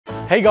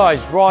Hey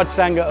guys, Raj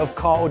Sanger of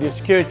Car Audio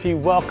Security.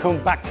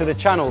 Welcome back to the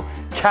channel.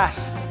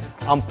 CAS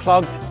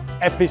Unplugged,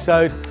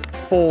 episode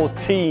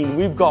 14.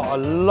 We've got a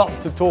lot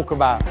to talk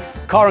about.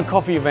 Car and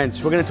coffee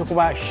events. We're going to talk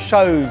about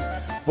shows.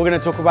 We're going to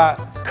talk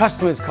about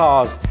customers'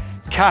 cars,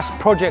 CAS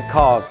project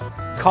cars,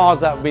 cars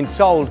that have been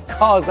sold,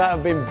 cars that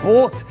have been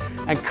bought,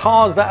 and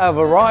cars that have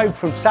arrived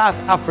from South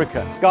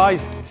Africa.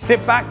 Guys, sit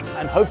back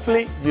and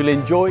hopefully you'll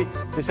enjoy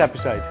this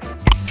episode.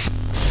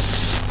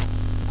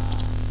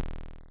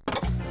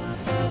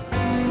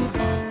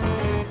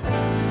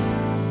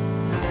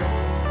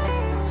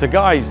 So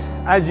guys,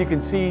 as you can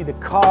see, the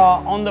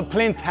car on the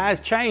plinth has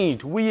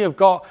changed. We have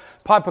got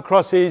Piper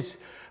Crosses,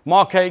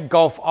 Mark 8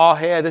 Golf R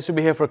here. This will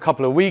be here for a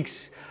couple of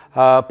weeks.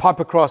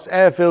 Piper Cross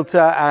air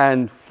filter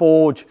and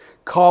forge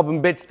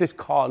carbon bits. This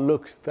car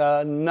looks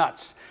the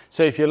nuts.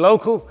 So if you're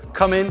local,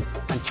 come in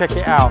and check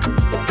it out.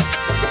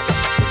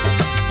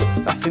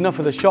 That's enough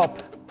of the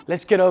shop.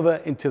 Let's get over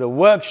into the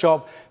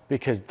workshop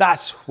because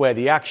that's where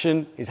the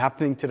action is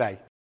happening today.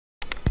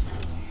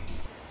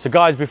 So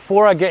guys,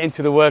 before I get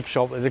into the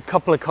workshop, there's a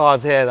couple of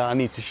cars here that I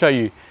need to show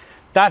you.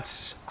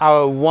 That's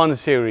our 1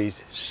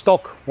 Series,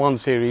 stock 1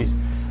 Series,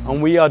 and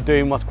we are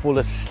doing what's called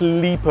a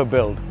sleeper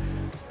build.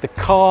 The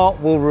car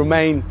will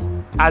remain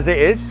as it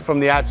is from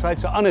the outside,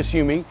 so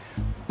unassuming,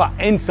 but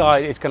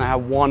inside it's going to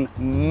have one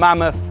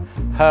mammoth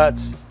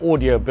Hertz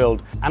audio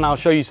build, and I'll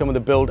show you some of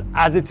the build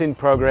as it's in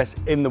progress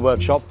in the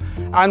workshop.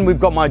 And we've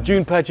got my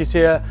June purchase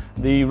here,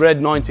 the red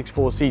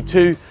 964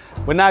 C2.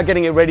 We're now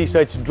getting it ready so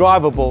it's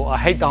drivable. I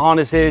hate the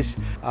harnesses,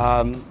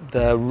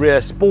 the rear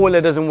spoiler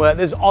doesn't work.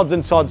 There's odds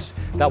and sods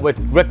that we're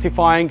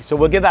rectifying, so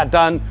we'll get that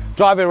done,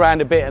 drive it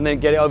around a bit, and then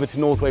get it over to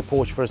Northway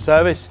Porsche for a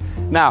service.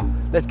 Now,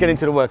 let's get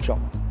into the workshop.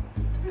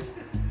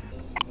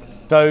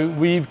 So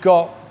we've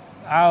got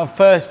our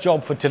first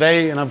job for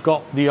today, and I've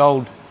got the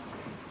old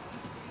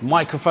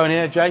microphone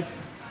here, Jay.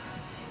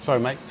 Sorry,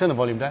 mate, turn the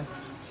volume down.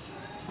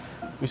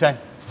 What you saying?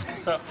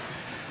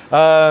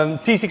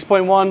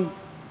 T6.1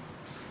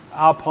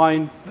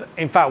 Alpine.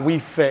 In fact, we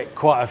fit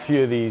quite a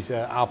few of these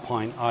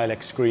Alpine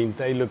ILX screens.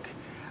 They look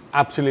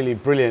absolutely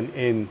brilliant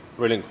in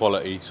brilliant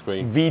quality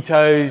screen.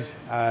 Vitos,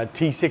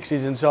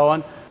 T6s and so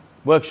on.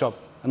 Workshop,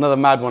 another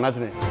mad one,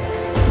 hasn't it?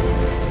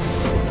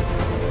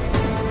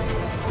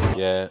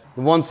 Yeah.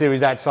 The 1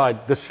 Series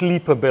outside, the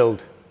sleeper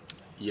build.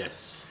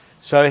 Yes.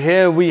 So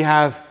here we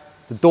have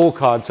the door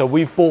cards. So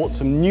we've bought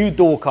some new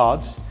door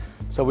cards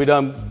so we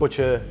don't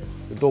butcher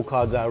the door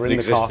cards that are in the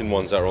car. The existing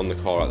ones that are on the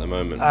car at the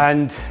moment.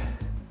 And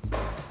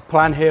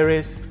plan here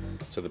is?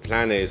 So the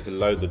plan is to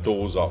load the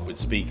doors up with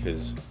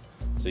speakers.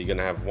 So you're going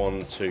to have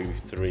 1, 2,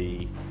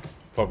 3,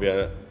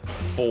 probably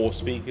 4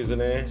 speakers in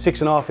there.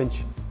 6.5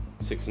 inch.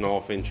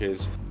 6.5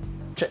 inches.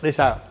 Check this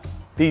out.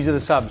 These are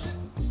the subs.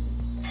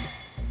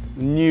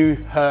 New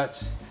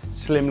Hertz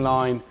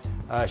slimline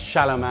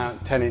shallow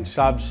mount 10-inch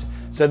subs.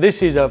 So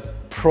this is a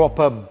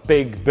proper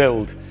big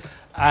build,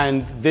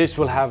 and this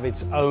will have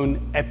its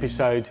own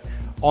episode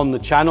on the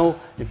channel.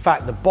 In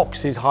fact, the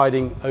box is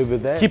hiding over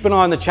there. Keep an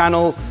eye on the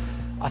channel.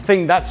 I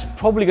think that's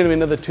probably going to be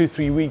another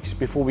 2-3 weeks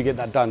before we get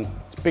that done.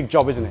 It's a big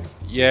job, isn't it?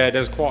 Yeah,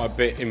 there's quite a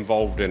bit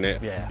involved in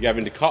it. Yeah. You're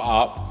having to cut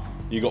up,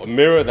 you've got to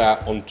mirror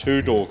that on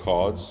 2 door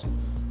cards,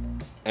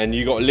 and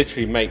you've got to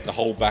literally make the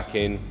whole back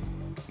in,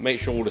 make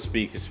sure all the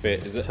speakers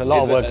fit. It's a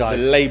lot of work, guys.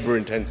 It's a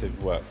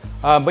labour-intensive work.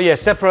 But yeah,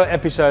 separate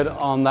episode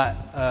on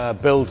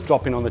that build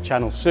dropping on the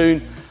channel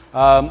soon.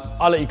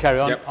 I'll let you carry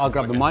on. Yep. I'll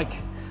grab the mic.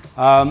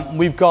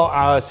 We've got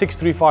our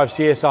 635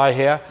 CSI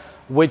here,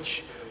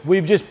 which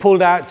we've just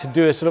pulled out to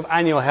do a sort of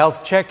annual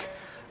health check.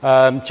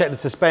 Check the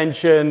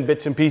suspension,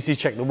 bits and pieces,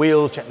 check the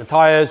wheels, check the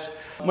tires.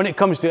 When it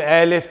comes to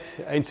airlift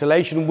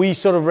installation, we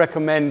sort of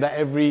recommend that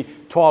every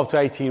 12 to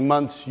 18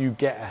 months you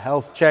get a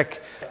health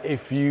check.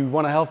 If you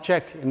want a health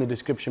check, in the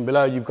description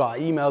below, you've got our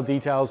email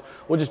details,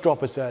 or just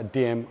drop us a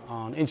DM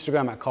on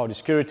Instagram at Car Audio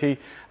Security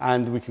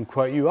and we can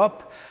quote you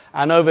up.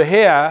 And over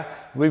here,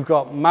 we've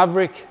got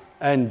Maverick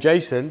and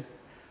Jason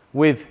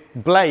with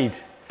Blade.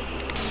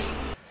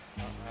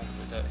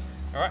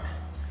 All right.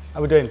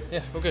 How we doing?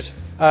 Yeah, we're good.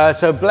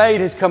 So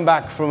Blade has come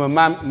back from a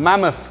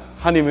mammoth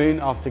honeymoon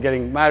after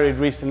getting married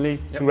recently.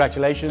 Yep.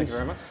 Congratulations. Thank you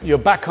very much. You're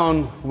back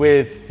on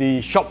with the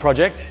shop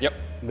project. Yep.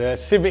 The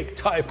Civic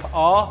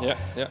Type-R. Yeah,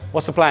 yeah.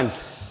 What's the plans?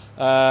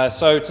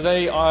 So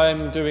today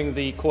I'm doing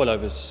the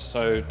coilovers.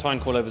 So tying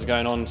coilovers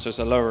going on, so it's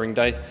a lowering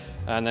day.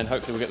 And then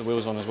hopefully we'll get the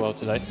wheels on as well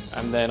today.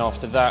 And then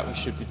after that, we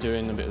should be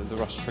doing a bit of the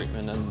rust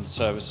treatment and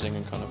servicing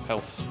and kind of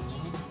health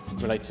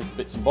related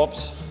bits and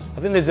bobs. I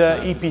think there's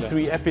an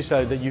Ep3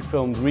 episode that you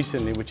filmed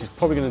recently, which is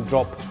probably going to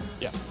drop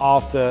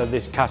after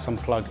this CAS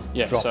Unplugged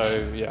drops.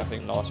 So yeah, I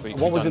think last week.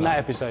 What was in that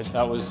episode?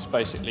 That was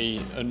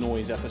basically a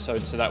noise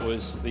episode, so that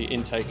was the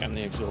intake and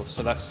the exhaust.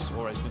 So that's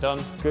already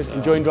done. Good. So,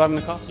 enjoying driving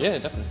the car? Yeah,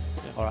 definitely.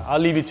 Yeah. All right, I'll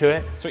leave you to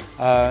it. Sweet.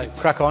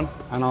 Crack on,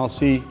 and I'll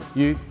see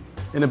you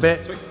in a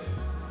bit. Sweet.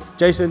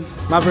 Jason,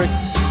 Maverick,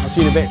 I'll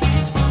see you in a bit.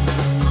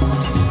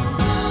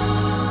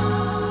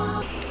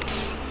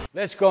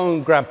 Let's go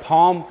and grab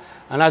Parm,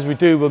 and as we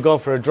do, we'll go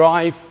for a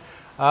drive.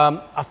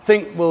 I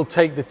think we'll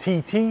take the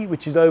TT,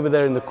 which is over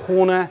there in the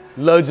corner.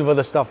 Loads of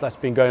other stuff that's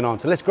been going on.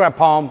 So let's grab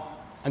Palm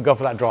and go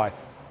for that drive.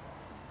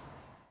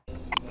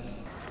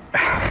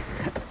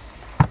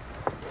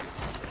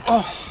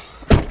 Oh.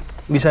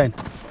 What are you saying?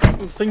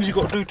 The things you've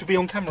got to do to be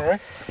on camera, eh?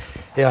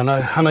 Yeah,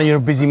 I know you're a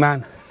busy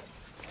man.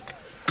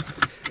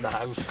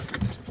 No,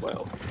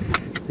 well.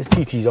 This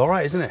TT's all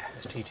right, isn't it?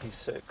 This TT's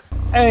sick.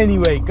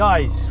 Anyway,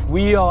 guys,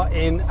 we are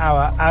in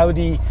our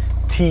Audi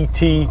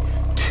TT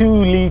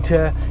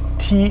 2-litre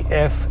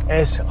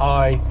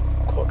TFSI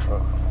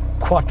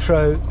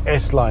Quattro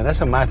S-Line.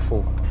 That's a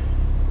mouthful.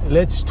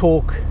 Let's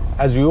talk,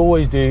 as we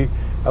always do,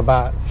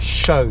 about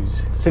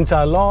shows. Since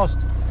our last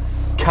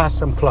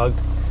CAS Unplugged,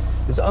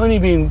 there's only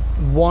been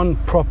one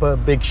proper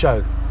big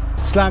show.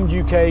 Slammed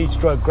UK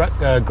stroke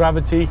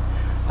Gravity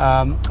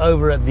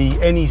over at the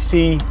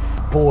NEC.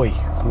 Boy,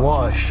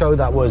 what a show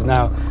that was.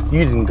 Now,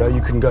 you didn't go, you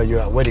couldn't go, you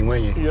were at a wedding,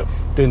 weren't you? Yep.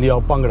 Doing the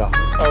old bhangra.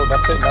 Oh,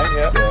 that's it, mate,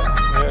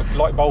 yeah.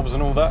 Light bulbs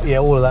and all that. Yeah,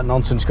 all of that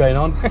nonsense going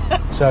on.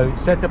 So,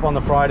 set up on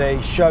the Friday,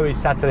 show is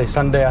Saturday,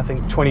 Sunday, I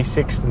think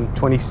 26th and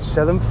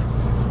 27th.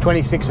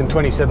 26th and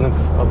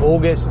 27th of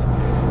August.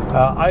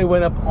 I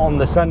went up on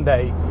the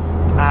Sunday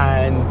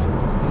and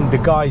the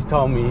guys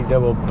told me they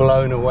were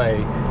blown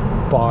away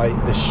by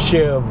the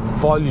sheer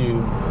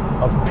volume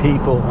of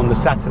people on the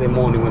Saturday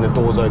morning when the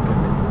doors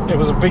opened. It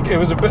was a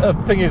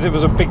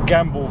big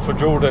gamble for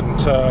Jordan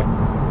to,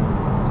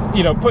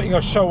 you know, putting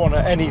a show on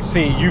at NEC.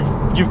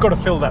 You've got to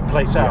fill that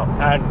place out,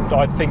 and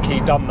I think he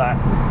done that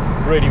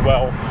really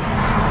well.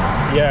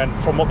 Yeah,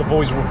 and from what the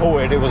boys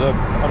reported, it was an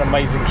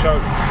amazing show.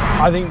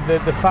 I think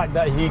that the fact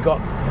that he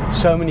got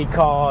so many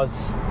cars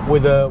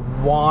with a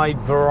wide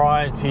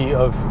variety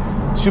of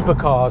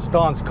supercars,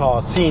 stance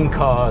cars, scene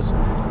cars,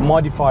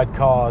 modified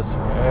cars,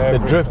 the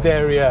drift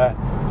area,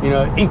 you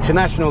know,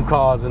 international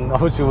cars, and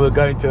obviously we'll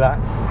go into that.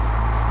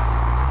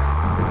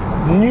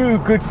 New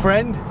good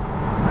friend,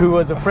 who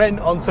was a friend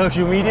on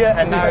social media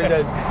and now is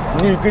a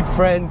new good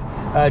friend,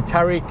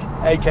 Tariq,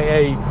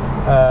 aka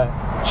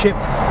Chip,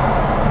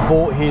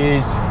 bought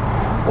his,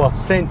 well,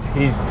 sent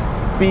his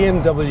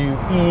BMW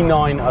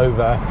E9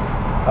 over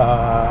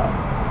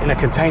in a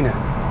container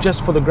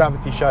just for the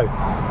Gravity show.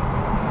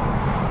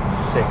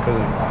 Sick,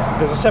 isn't it?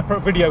 There's a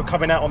separate video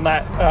coming out on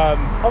that.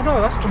 Oh no,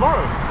 that's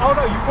tomorrow. Oh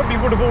no, you probably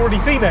would have already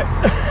seen it.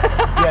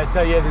 Yeah,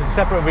 there's a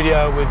separate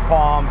video with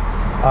Palm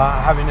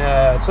having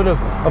a sort of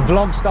a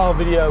vlog style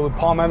video with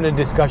Palm having a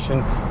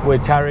discussion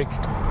with Tariq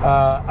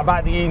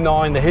about the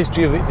E9, the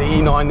history of it, the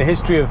E9, the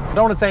history of, I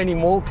don't want to say any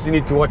more because you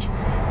need to watch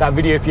that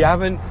video if you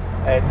haven't.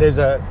 There's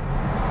a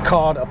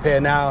card up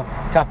here now,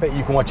 tap it,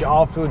 you can watch it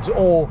afterwards,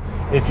 or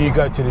if you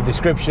go to the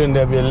description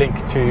there'll be a link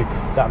to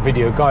that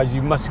video. Guys,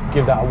 you must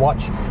give that a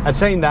watch. And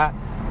saying that,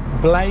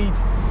 Blade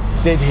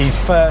did his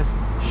first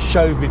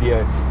show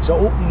video.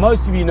 So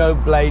most of you know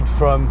Blade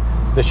from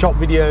the shop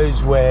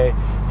videos where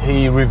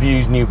he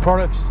reviews new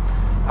products,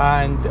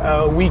 and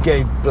we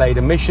gave Blade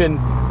a mission.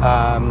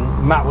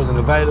 Matt wasn't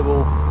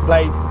available.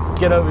 Blade,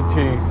 get over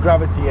to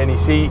Gravity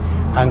NEC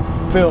and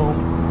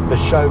film the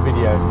show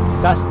video.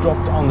 That's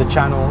dropped on the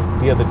channel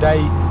the other day.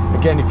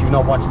 Again, if you've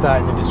not watched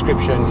that, in the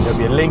description there'll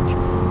be a link.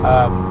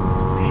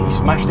 He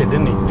smashed it,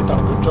 didn't he? He done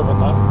a good job on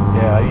that.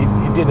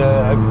 Yeah, he did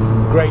a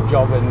great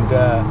job, and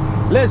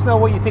let us know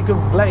what you think of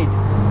Blade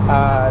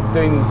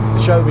doing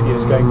show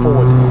videos going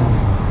forward.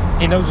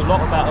 He knows a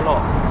lot about a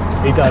lot.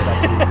 He does,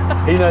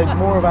 actually. He knows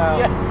more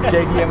about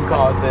JDM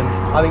cars than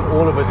I think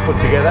all of us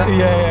put together.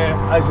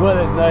 Yeah. As well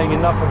as knowing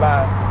enough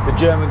about the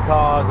German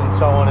cars and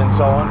so on and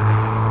so on.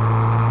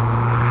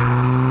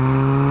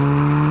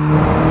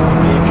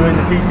 Are you enjoying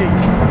the TT?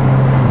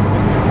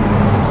 This is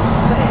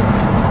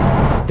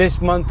sick.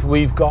 This month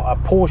we've got a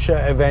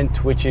Porsche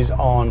event which is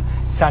on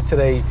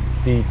Saturday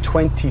the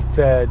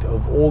 23rd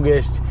of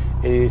August.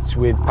 It's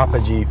with Papa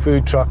G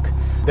food truck.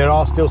 There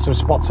are still some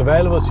spots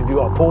available, so if you've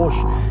got a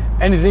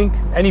Porsche, anything,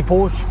 any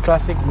Porsche,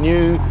 classic,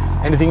 new,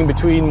 anything in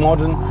between,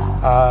 modern,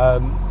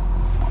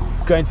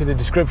 go into the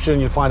description,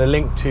 you'll find a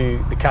link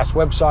to the CAS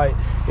website,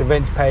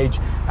 events page,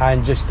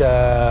 and just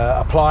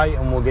apply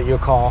and we'll get your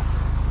car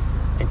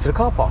into the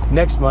car park.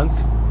 Next month,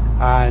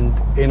 and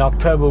in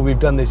October, we've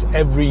done this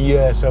every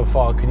year so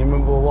far. Can you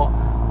remember what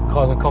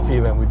Cars and Coffee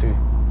event we do?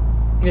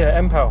 Yeah,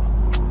 Empower.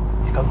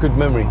 He's got good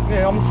memory.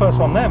 Yeah, I'm the first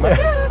one there, man.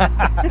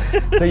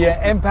 So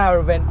yeah, Empower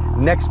event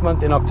next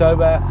month in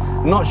October.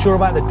 Not sure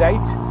about the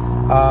date,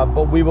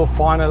 but we will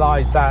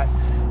finalize that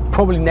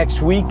probably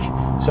next week.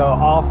 So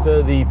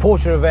after the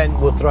Porsche event,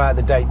 we'll throw out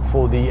the date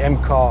for the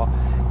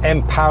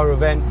Empower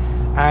event.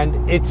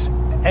 And it's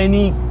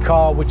any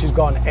car which has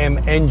got an M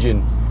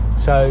engine.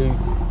 So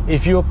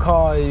if your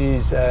car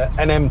is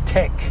an M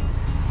Tech,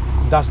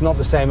 that's not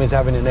the same as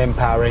having an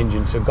Empower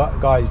engine. So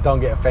guys,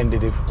 don't get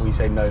offended if we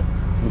say no,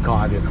 we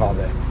can't have your car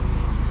there.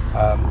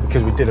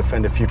 Because we did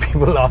offend a few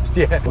people last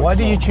year. Why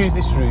did you choose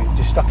this route?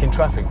 Just stuck in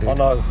traffic, dude? I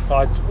know.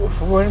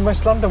 We're in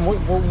West London.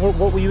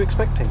 What were you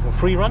expecting? A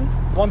free run?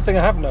 One thing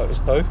I have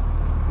noticed though,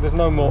 there's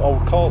no more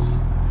old cars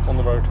on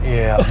the road.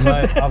 Yeah,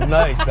 I've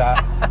noticed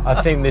that.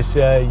 I think this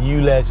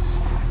ULEZ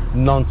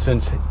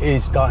nonsense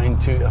is starting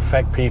to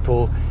affect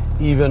people.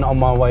 Even on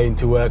my way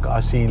into work,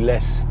 I see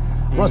less,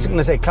 I'm not going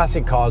to say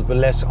classic cars, but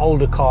less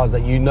older cars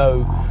that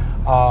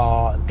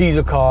are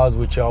diesel cars,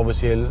 which are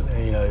obviously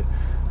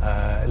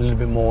a little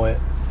bit more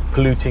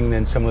polluting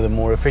than some of the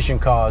more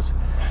efficient cars.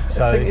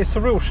 So I think it's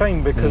a real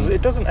shame because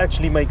it doesn't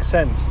actually make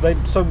sense.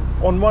 So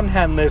on one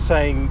hand they're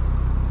saying,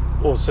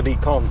 or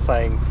Sadiq Khan's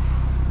saying,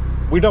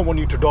 we don't want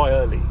you to die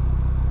early,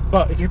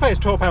 but if you pay us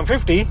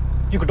 £12.50,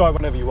 you could die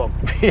whenever you want.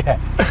 Yeah.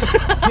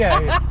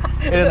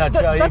 In a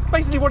nutshell, that's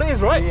basically what it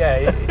is, right?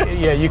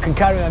 Yeah. You can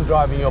carry on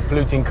driving your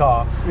polluting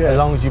car as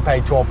long as you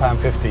pay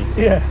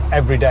 £12.50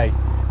 every day.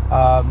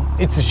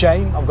 It's a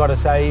shame, I've got to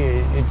say.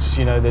 It's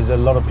there's a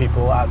lot of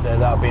people out there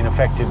that are being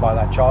affected by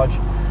that charge.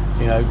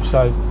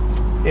 So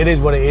it is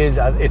what it is.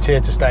 It's here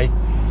to stay.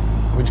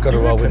 We just got to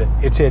roll with it.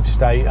 It's here to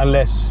stay,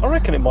 unless I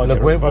reckon it might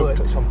get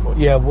revoked at some point.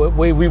 Yeah,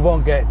 we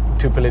won't get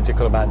too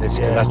political about this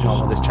because that's not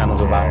what this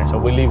channel's about. So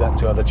we'll leave that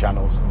to other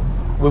channels.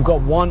 We've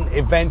got one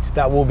event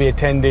that we'll be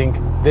attending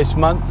this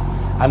month,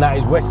 and that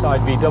is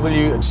Westside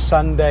VW. It's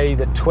Sunday,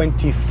 the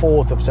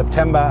 24th of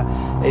September.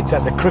 It's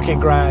at the cricket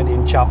ground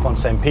in Chalfont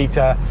St.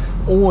 Peter.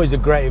 Always a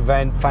great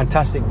event,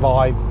 fantastic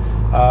vibe.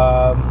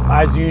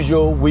 As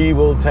usual, we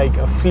will take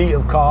a fleet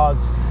of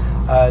cars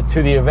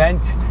to the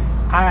event,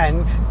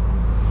 and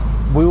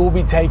we will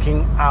be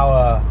taking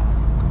our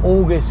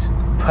August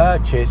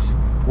purchase,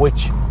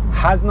 which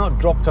has not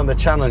dropped on the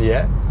channel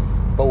yet,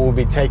 but we'll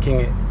be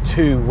taking it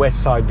to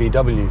Westside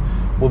VW.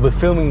 We'll be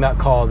filming that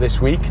car this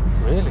week.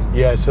 Really?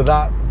 Yeah, so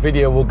that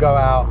video will go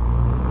out,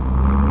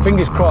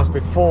 fingers crossed,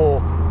 before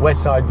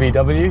Westside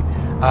VW.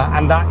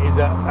 And that is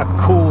a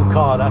cool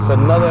car. That's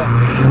another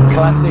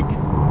classic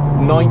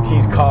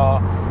 90s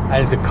car,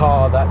 and it's a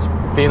car that's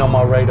been on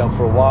my radar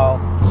for a while.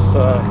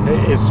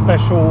 It is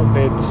special.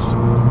 It's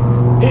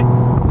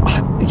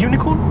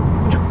unicorn?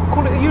 Would you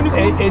call it a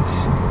unicorn?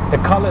 The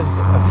colour's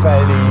a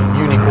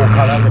fairly unicorn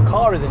colour. The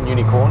car isn't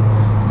unicorn.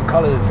 The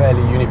colour is a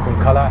fairly unicorn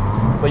colour.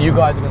 But you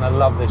guys are going to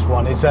love this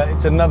one. It's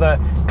another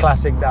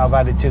classic that I've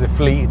added to the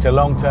fleet. It's a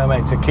long-term,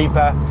 it's a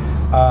keeper.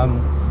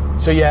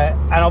 So yeah,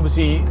 and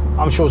obviously,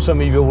 I'm sure some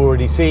of you have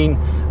already seen,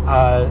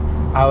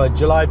 our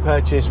July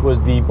purchase was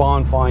the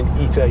barn find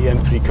E30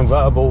 M3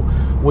 convertible,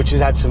 which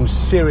has had some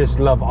serious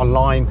love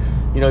online.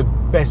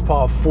 Best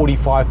part of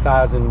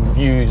 45,000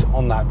 views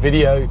on that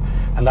video,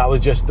 and that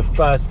was just the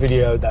first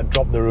video that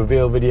dropped the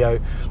reveal video.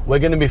 We're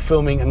going to be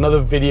filming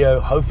another video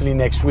hopefully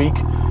next week,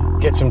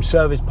 get some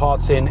service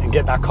parts in and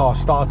get that car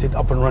started,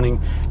 up and running,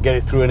 get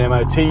it through an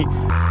MOT.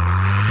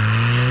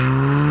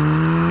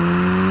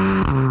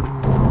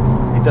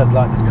 He does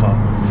like this car.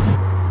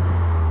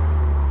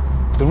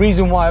 The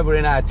reason why we're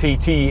in our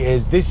TT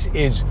is this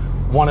is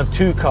one of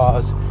two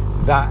cars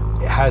that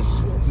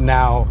has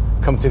now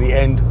come to the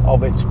end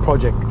of its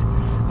project.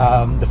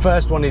 The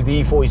first one is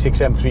the E46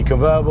 M3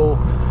 convertible,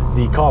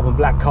 the carbon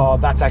black car.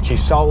 That's actually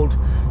sold.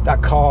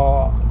 That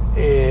car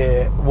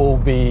will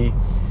be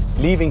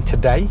leaving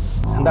today,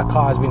 and that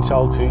car has been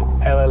sold to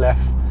LLF,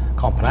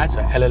 can't pronounce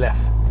it,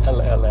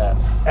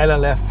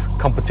 LLF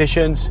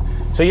competitions.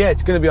 So yeah,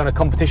 it's going to be on a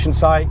competition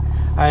site,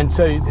 and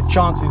so the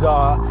chances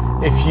are,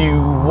 if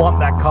you want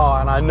that car,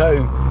 and I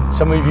know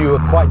some of you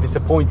are quite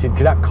disappointed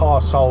because that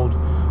car sold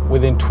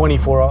within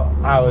 24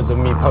 hours of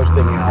me posting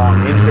it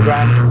on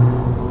Instagram.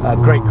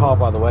 Great car,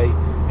 by the way.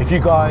 If you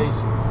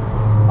guys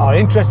are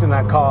interested in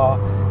that car,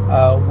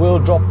 we'll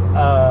drop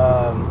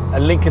a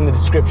link in the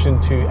description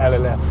to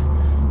LLF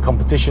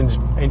competition's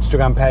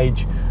Instagram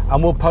page,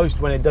 and we'll post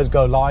when it does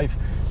go live.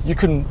 You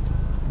can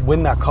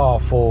win that car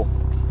for,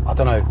 I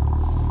don't know,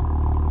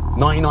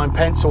 99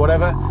 pence or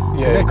whatever.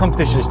 Yeah, their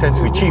competitions tend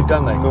to be cheap,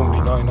 don't they? Normally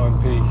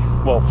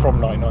 99p. Well, from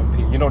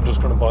 99p. You're not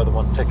just going to buy the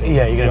one ticket.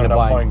 Yeah, you're going to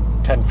buy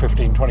 10,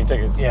 15, 20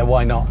 tickets. Yeah,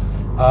 why not?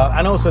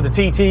 And also the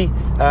TT,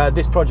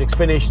 this project's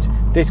finished.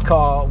 This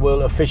car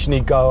will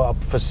officially go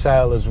up for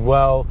sale as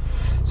well.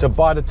 So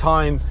by the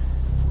time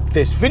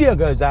this video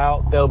goes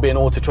out, there'll be an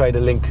Auto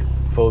Trader link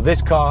for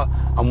this car,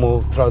 and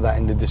we'll throw that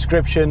in the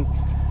description.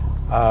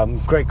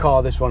 Great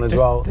car, this one as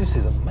well. This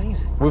is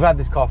amazing. We've had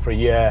this car for a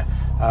year.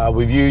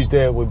 We've used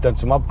it, we've done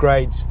some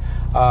upgrades,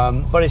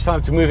 but it's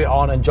time to move it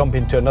on and jump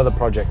into another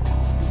project.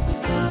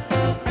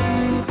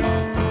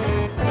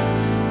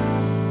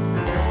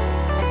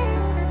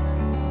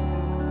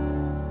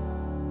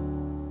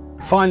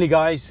 Finally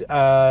guys,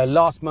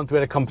 last month we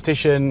had a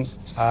competition,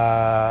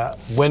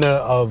 winner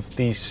of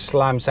the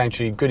Slam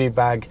Sanctuary goodie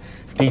bag.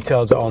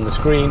 Details are on the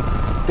screen.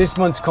 This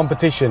month's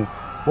competition,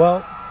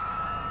 well,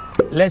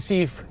 let's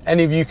see if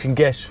any of you can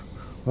guess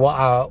what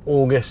our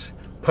August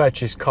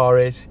purchase car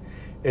is.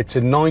 It's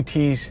a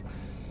 90s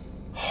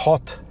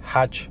hot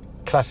hatch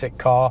classic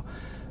car,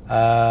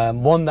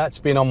 one that's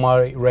been on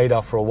my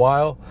radar for a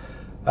while.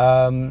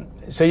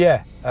 So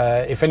yeah,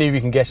 if any of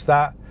you can guess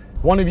that,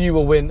 one of you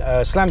will win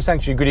a Slam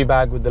Sanctuary goodie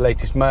bag with the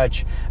latest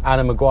merch,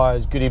 Anna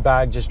Maguire's goodie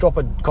bag. Just drop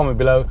a comment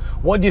below.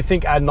 What do you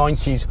think our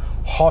 90s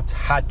hot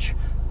hatch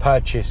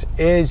purchase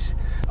is?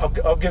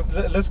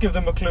 Let's give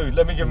them a clue.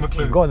 Let me give them a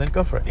clue. Go on then,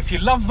 go for it. If you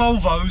love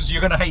Volvos, you're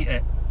going to hate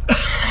it.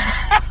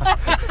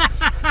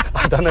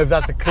 I don't know if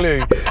that's a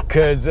clue,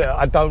 because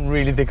I don't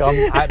really think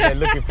I'm out there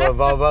looking for a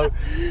Volvo.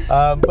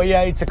 But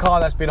yeah, it's a car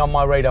that's been on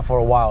my radar for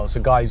a while. So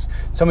guys,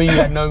 some of you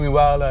that know me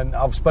well, and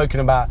I've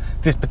spoken about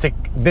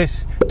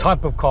this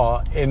type of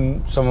car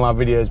in some of my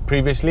videos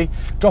previously.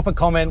 Drop a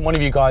comment, one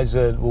of you guys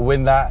will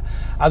win that.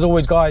 As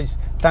always guys,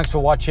 thanks for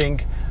watching.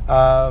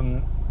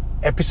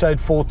 Episode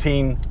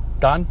 14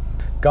 done.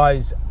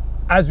 Guys,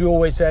 as we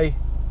always say,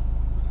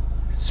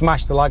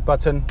 smash the like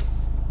button.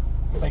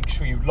 Make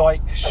sure you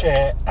like,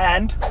 share,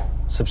 and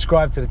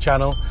subscribe to the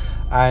channel,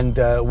 and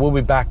we'll be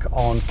back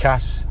on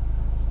CAS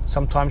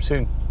sometime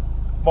soon.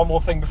 One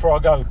more thing before I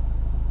go.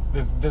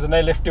 There's an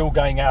airlift deal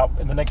going out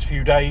in the next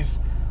few days.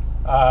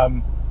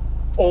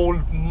 All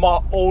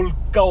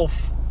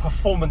Gulf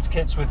performance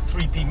kits with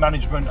 3P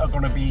management are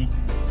going to be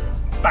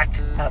back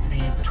at the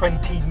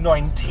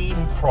 2019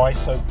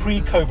 price, so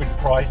pre-COVID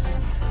price,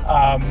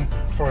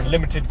 for a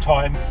limited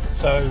time.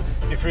 So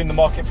if you're in the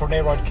market for an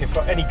air ride kit for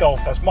any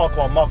Golf, that's Mark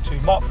 1, Mark 2,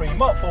 Mark 3,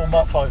 Mark 4,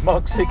 Mark 5,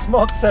 Mark 6,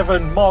 Mark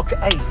 7, Mark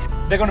 8,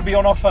 they're going to be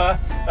on offer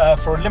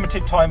for a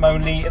limited time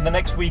only in the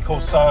next week or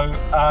so.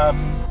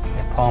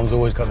 Palm's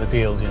always got the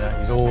deals, you know,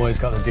 he's always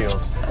got the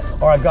deals.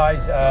 All right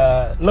guys,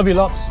 love you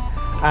lots,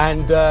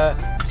 and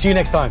see you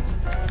next time.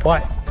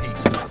 Bye.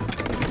 Peace.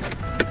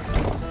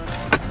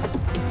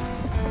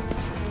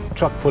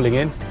 Truck pulling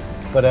in,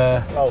 but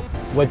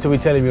wait till we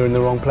tell him you're in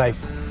the wrong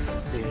place.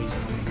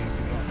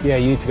 Yeah,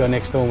 you need to go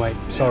next door, mate.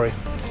 Sorry.